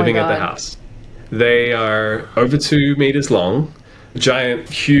just living at the house. They are over 2 meters long, giant,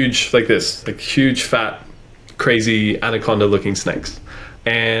 huge, like this, like huge, fat, crazy anaconda-looking snakes.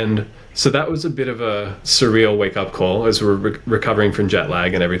 And so that was a bit of a surreal wake-up call as we're recovering from jet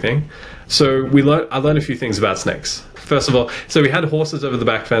lag and everything. So I learned a few things about snakes. First of all, so we had horses over the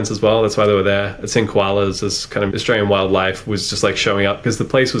back fence as well. That's why they were there. It's in koalas. This kind of Australian wildlife was just like showing up because the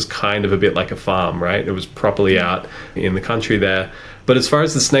place was kind of a bit like a farm, right? It was properly out in the country there. But as far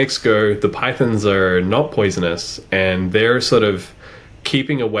as the snakes go, the pythons are not poisonous, and they're sort of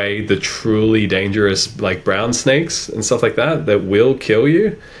keeping away the truly dangerous like brown snakes and stuff like that will kill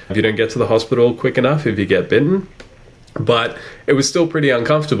you if you don't get to the hospital quick enough if you get bitten. But it was still pretty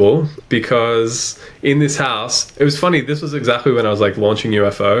uncomfortable because in this house, it was funny, this was exactly when I was like launching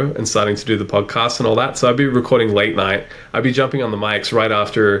UFO and starting to do the podcast and all that. So I'd be recording late night, I'd be jumping on the mics right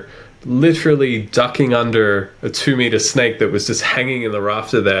after literally ducking under a 2-meter snake that was just hanging in the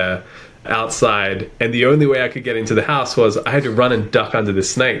rafter there outside, and the only way I could get into the house was I had to run and duck under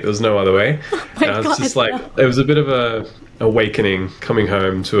this snake. There was no other way. And I was just like, it was a bit of a awakening coming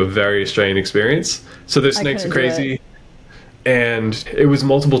home to a very strange experience. So those snakes are crazy. And it was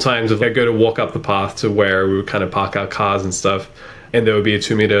multiple times of I go to walk up the path to where we would kind of park our cars and stuff, and there would be a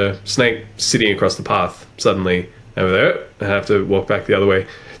 2-meter snake sitting across the path suddenly over there, and I have to walk back the other way.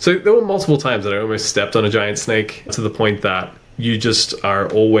 So there were multiple times that I almost stepped on a giant snake, to the point that you just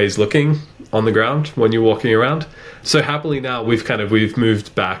are always looking on the ground when you're walking around. So happily now we've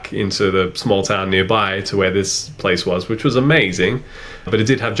moved back into the small town nearby to where this place was, which was amazing, but it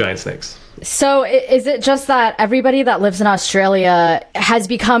did have giant snakes. So is it just that everybody that lives in Australia has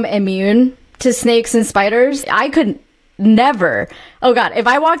become immune to snakes and spiders? I could never. Oh God, if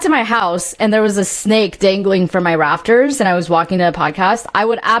I walked to my house and there was a snake dangling from my rafters and I was walking to a podcast, I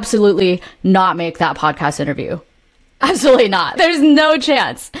would absolutely not make that podcast interview. Absolutely not. There's no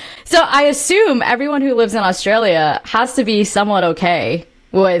chance. So I assume everyone who lives in Australia has to be somewhat okay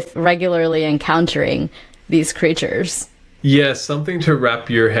with regularly encountering these creatures. Yeah, something to wrap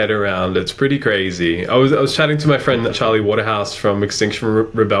your head around. It's pretty crazy. I was chatting to my friend Charlie Waterhouse from Extinction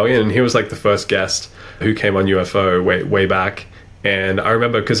Rebellion, and he was like the first guest who came on UFO way back. And I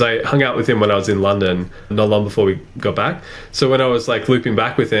remember because I hung out with him when I was in London not long before we got back. So when I was like looping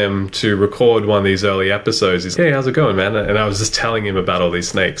back with him to record one of these early episodes, he's like, "Hey, how's it going, man?" And I was just telling him about all these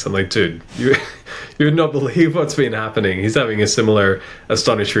snakes. I'm like, dude, you would not believe what's been happening. He's having a similar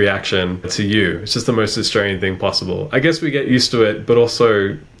astonished reaction to you. It's just the most Australian thing possible. I guess we get used to it, but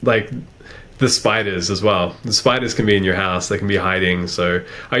also like the spiders as well. The spiders can be in your house. They can be hiding. So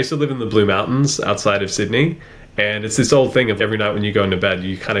I used to live in the Blue Mountains outside of Sydney. And it's this old thing of every night when you go into bed,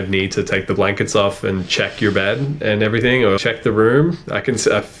 you kind of need to take the blankets off and check your bed and everything, or check the room. I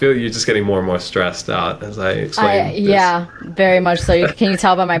feel you're just getting more and more stressed out as I explain. Yeah, very much so. Can you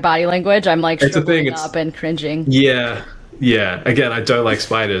tell by my body language? I'm like shriveling up and cringing. Yeah. Again, I don't like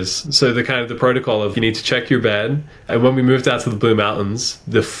spiders. So the protocol of you need to check your bed. And when we moved out to the Blue Mountains,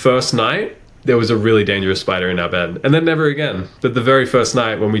 the first night, there was a really dangerous spider in our bed, and then never again. But the very first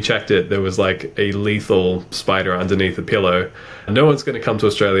night when we checked it, there was like a lethal spider underneath the pillow. No one's going to come to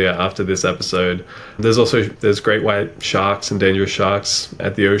Australia after this episode. There's great white sharks and dangerous sharks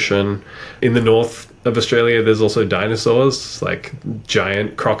at the ocean. In the north of Australia, there's also dinosaurs, like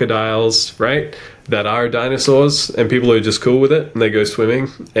giant crocodiles, right? That are dinosaurs, and people are just cool with it and they go swimming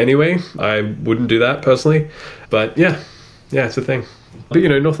anyway. I wouldn't do that personally, but yeah, it's a thing. But,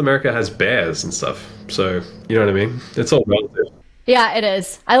 North America has bears and stuff. So, you know what I mean? It's all relative. Yeah, it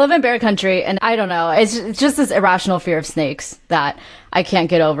is. I live in bear country, and I don't know. It's just this irrational fear of snakes that I can't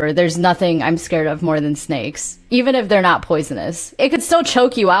get over. There's nothing I'm scared of more than snakes, even if they're not poisonous. It could still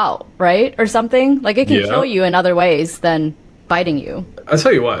choke you out, right? Or something. Like, it can kill you in other ways than biting you. I'll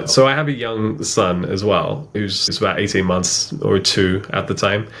tell you what. So I have a young son as well, who's about 18 months or 2 at the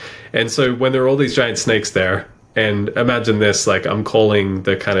time. And so when there are all these giant snakes there, and imagine this, like I'm calling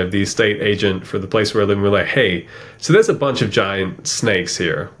the kind of the estate agent for the place where I live, and we're like, hey, so there's a bunch of giant snakes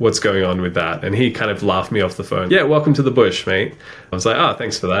here. What's going on with that? And he kind of laughed me off the phone. Yeah, welcome to the bush, mate. I was like, oh,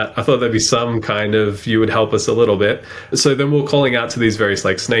 thanks for that. I thought there'd be some kind of, you would help us a little bit. So then we're calling out to these various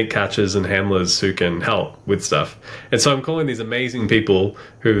like snake catchers and handlers who can help with stuff. And so I'm calling these amazing people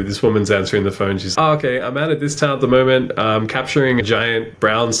who this woman's answering the phone. She's, oh, okay, I'm out at this town at the moment. I'm capturing a giant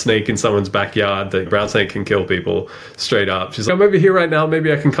brown snake in someone's backyard. The brown snake can kill people straight up. She's like, I'm over here right now.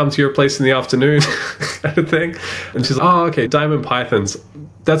 Maybe I can come to your place in the afternoon kind of thing. And she's like, oh, okay, diamond pythons.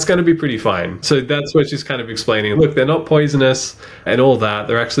 That's going to be pretty fine. So that's what she's kind of explaining. Look, they're not poisonous and all that.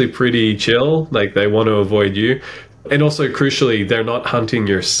 They're actually pretty chill. Like they want to avoid you. And also, crucially, they're not hunting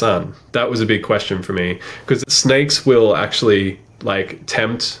your son. That was a big question for me because snakes will actually like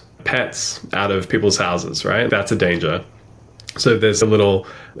tempt pets out of people's houses, right? That's a danger. So if there's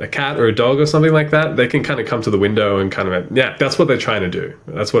a cat or a dog or something like that, they can kind of come to the window and kind of, yeah, that's what they're trying to do.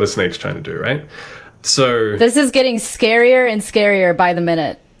 That's what a snake's trying to do, right? So this is getting scarier and scarier by the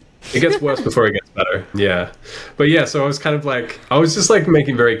minute. It gets worse before it gets better. Yeah. But yeah, so I was just like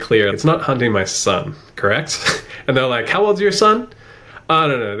making very clear, it's not hunting my son, correct? And they're like, how old's your son? I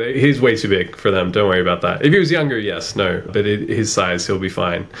don't know. He's way too big for them. Don't worry about that. If he was younger, yes, no. But his size, he'll be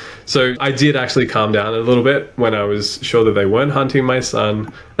fine. So I did actually calm down a little bit when I was sure that they weren't hunting my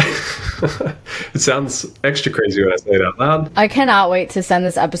son. It sounds extra crazy when I say it out loud. I cannot wait to send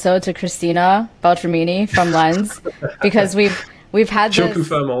this episode to Christina Beltramini from Lens because we've had She'll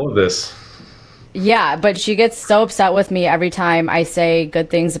confirm all of this. Yeah, but she gets so upset with me every time I say good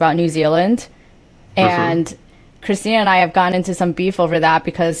things about New Zealand. And Christina and I have gone into some beef over that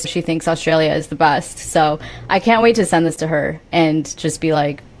because she thinks Australia is the best. So I can't wait to send this to her and just be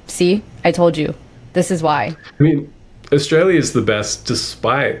like, see, I told you. This is why. I mean, Australia is the best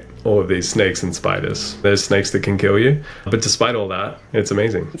despite all of these snakes and spiders. There's snakes that can kill you. But despite all that, it's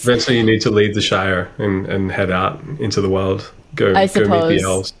amazing. Eventually you need to leave the Shire and head out into the world. Go meet the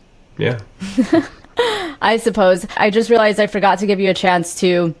elves. Yeah. I suppose. I just realized I forgot to give you a chance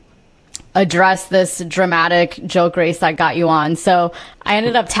to address this dramatic joke race that got you on. So I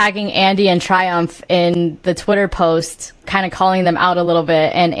ended up tagging Andy and Triumph in the Twitter post, kind of calling them out a little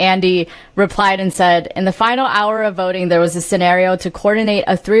bit. And Andy replied and said, in the final hour of voting, there was a scenario to coordinate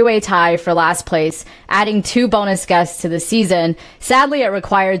a 3-way tie for last place, adding 2 bonus guests to the season. Sadly, it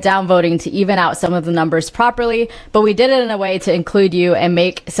required downvoting to even out some of the numbers properly, but we did it in a way to include you and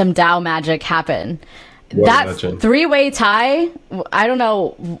make some DAO magic happen. That 3-way tie, I don't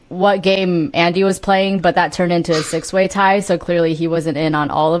know what game Andy was playing, but that turned into a 6-way tie, so clearly he wasn't in on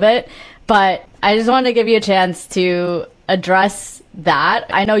all of it. But I just wanted to give you a chance to address that.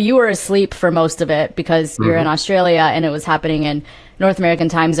 I know you were asleep for most of it because you're in Australia and it was happening in North American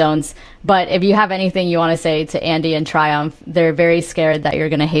time zones. But if you have anything you want to say to Andy and Triumph, they're very scared that you're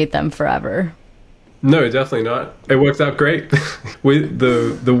going to hate them forever. No, definitely not. It worked out great. With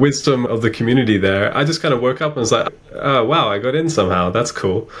the wisdom of the community there, I just kind of woke up and was like, oh, wow, I got in somehow. That's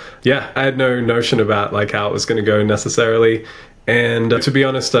cool. Yeah, I had no notion about like how it was going to go necessarily. And to be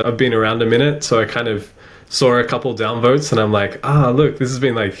honest, I've been around a minute, so I kind of saw a couple downvotes and I'm like, look, this has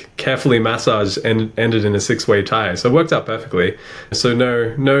been like carefully massaged and ended in a 6-way tie. So it worked out perfectly. So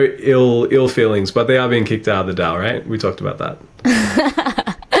no ill feelings, but they are being kicked out of the DAO, right? We talked about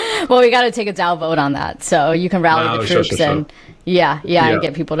that. Well, we got to take a DAO vote on that, so you can rally the troops and and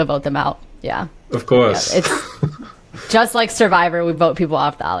get people to vote them out. Yeah, of course. Yeah, it's just like Survivor. We vote people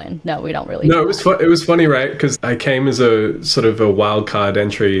off the island. No, we don't really. No, it was funny, right? Because I came as a sort of a wild card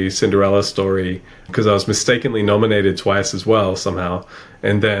entry Cinderella story because I was mistakenly nominated twice as well somehow,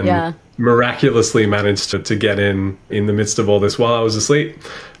 and then miraculously managed to get in the midst of all this while I was asleep.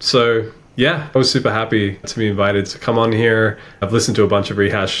 So. Yeah, I was super happy to be invited to come on here. I've listened to a bunch of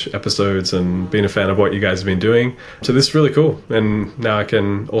Rehash episodes and been a fan of what you guys have been doing. So this is really cool. And now I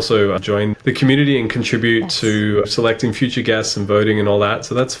can also join the community and contribute to selecting future guests and voting and all that.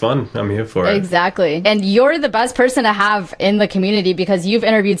 So that's fun. I'm here for it. Exactly. And you're the best person to have in the community because you've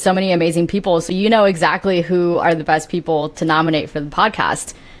interviewed so many amazing people. So you know exactly who are the best people to nominate for the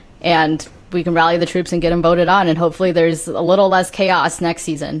podcast. And we can rally the troops and get them voted on. And hopefully there's a little less chaos next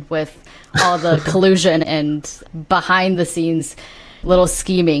season with all the collusion and behind the scenes little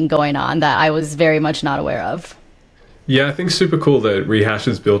scheming going on that I was very much not aware of. Yeah, I think super cool that Rehash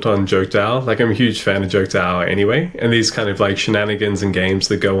is built on JokeDAO. Like, I'm a huge fan of JokeDAO anyway. And these kind of like shenanigans and games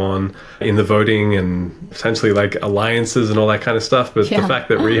that go on in the voting and potentially like alliances and all that kind of stuff. But the fact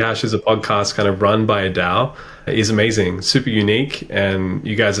that Rehash is a podcast kind of run by a DAO is amazing, super unique. And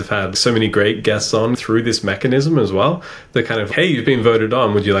you guys have had so many great guests on through this mechanism as well. The kind of, hey, you've been voted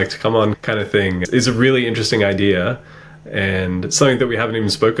on, would you like to come on kind of thing is a really interesting idea. And something that we haven't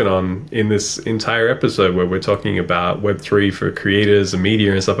even spoken on in this entire episode, where we're talking about Web3 for creators and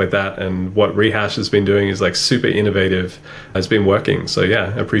media and stuff like that. And what Rehash has been doing is like super innovative, has been working. So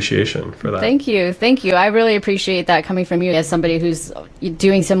yeah, appreciation for that. Thank you. Thank you. I really appreciate that coming from you as somebody who's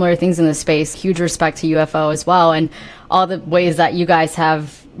doing similar things in the space. Huge respect to UFO as well. And all the ways that you guys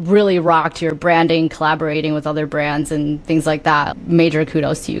have really rocked your branding, collaborating with other brands and things like that. Major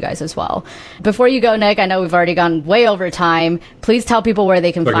kudos to you guys as well. Before you go, Nick, I know we've already gone way over time. Please tell people where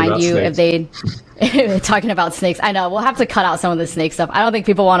they can find you if they... Talking about snakes. I know, we'll have to cut out some of the snake stuff. I don't think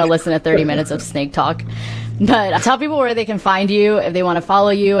people want to listen to 30 minutes of snake talk. But tell people where they can find you if they want to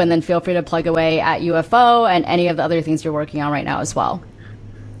follow you, and then feel free to plug away at UFO and any of the other things you're working on right now as well.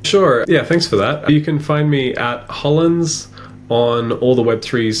 Sure. Yeah, thanks for that. You can find me at Hollins on all the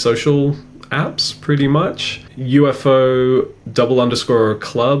Web3 social apps, pretty much. UFO_club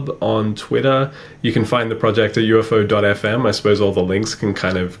on Twitter. You can find the project at UFO.fm. I suppose all the links can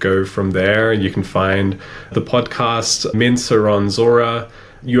kind of go from there. And you can find the podcast mints are on Zora.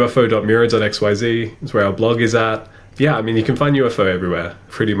 UFO.mira.xyz is where our blog is at. Yeah, I mean, you can find UFO everywhere,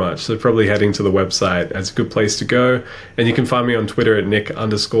 pretty much. So probably heading to the website is a good place to go. And you can find me on Twitter at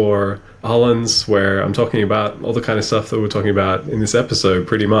Nick_Hollins, where I'm talking about all the kind of stuff that we're talking about in this episode,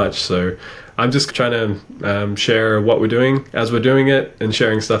 pretty much. So I'm just trying to share what we're doing as we're doing it, and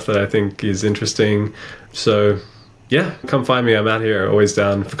sharing stuff that I think is interesting. So yeah, come find me. I'm out here, always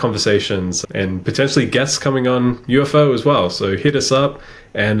down for conversations and potentially guests coming on UFO as well. So hit us up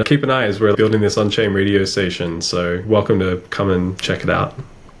and keep an eye as we're building this Onchain radio station. So welcome to come and check it out.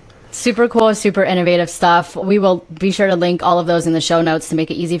 Super cool, super innovative stuff. We will be sure to link all of those in the show notes to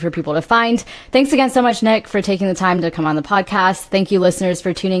make it easy for people to find. Thanks again so much, Nick, for taking the time to come on the podcast. Thank you, listeners,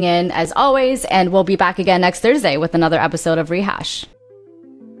 for tuning in as always. And we'll be back again next Thursday with another episode of Rehash.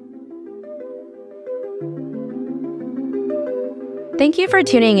 Thank you for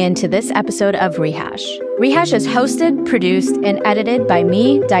tuning in to this episode of Rehash. Rehash is hosted, produced, and edited by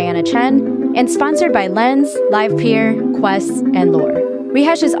me, Diana Chen, and sponsored by Lens, LivePeer, Quest, and Lore.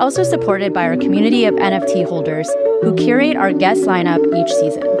 Rehash is also supported by our community of NFT holders who curate our guest lineup each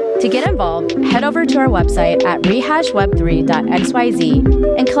season. To get involved, head over to our website at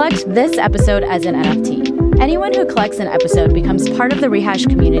rehashweb3.xyz and collect this episode as an NFT. Anyone who collects an episode becomes part of the Rehash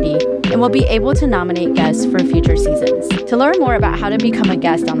community and will be able to nominate guests for future seasons. To learn more about how to become a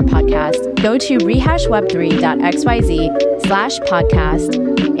guest on the podcast, go to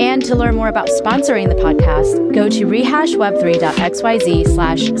rehashweb3.xyz/podcast. And to learn more about sponsoring the podcast, go to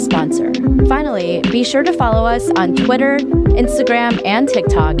rehashweb3.xyz/sponsor. Finally, be sure to follow us on Twitter, Instagram, and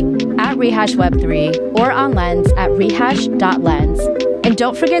TikTok at rehashweb3 or on Lens at rehash.lens. And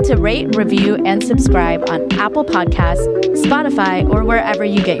don't forget to rate, review, and subscribe on Apple Podcasts, Spotify, or wherever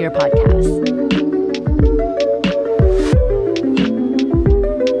you get your podcasts.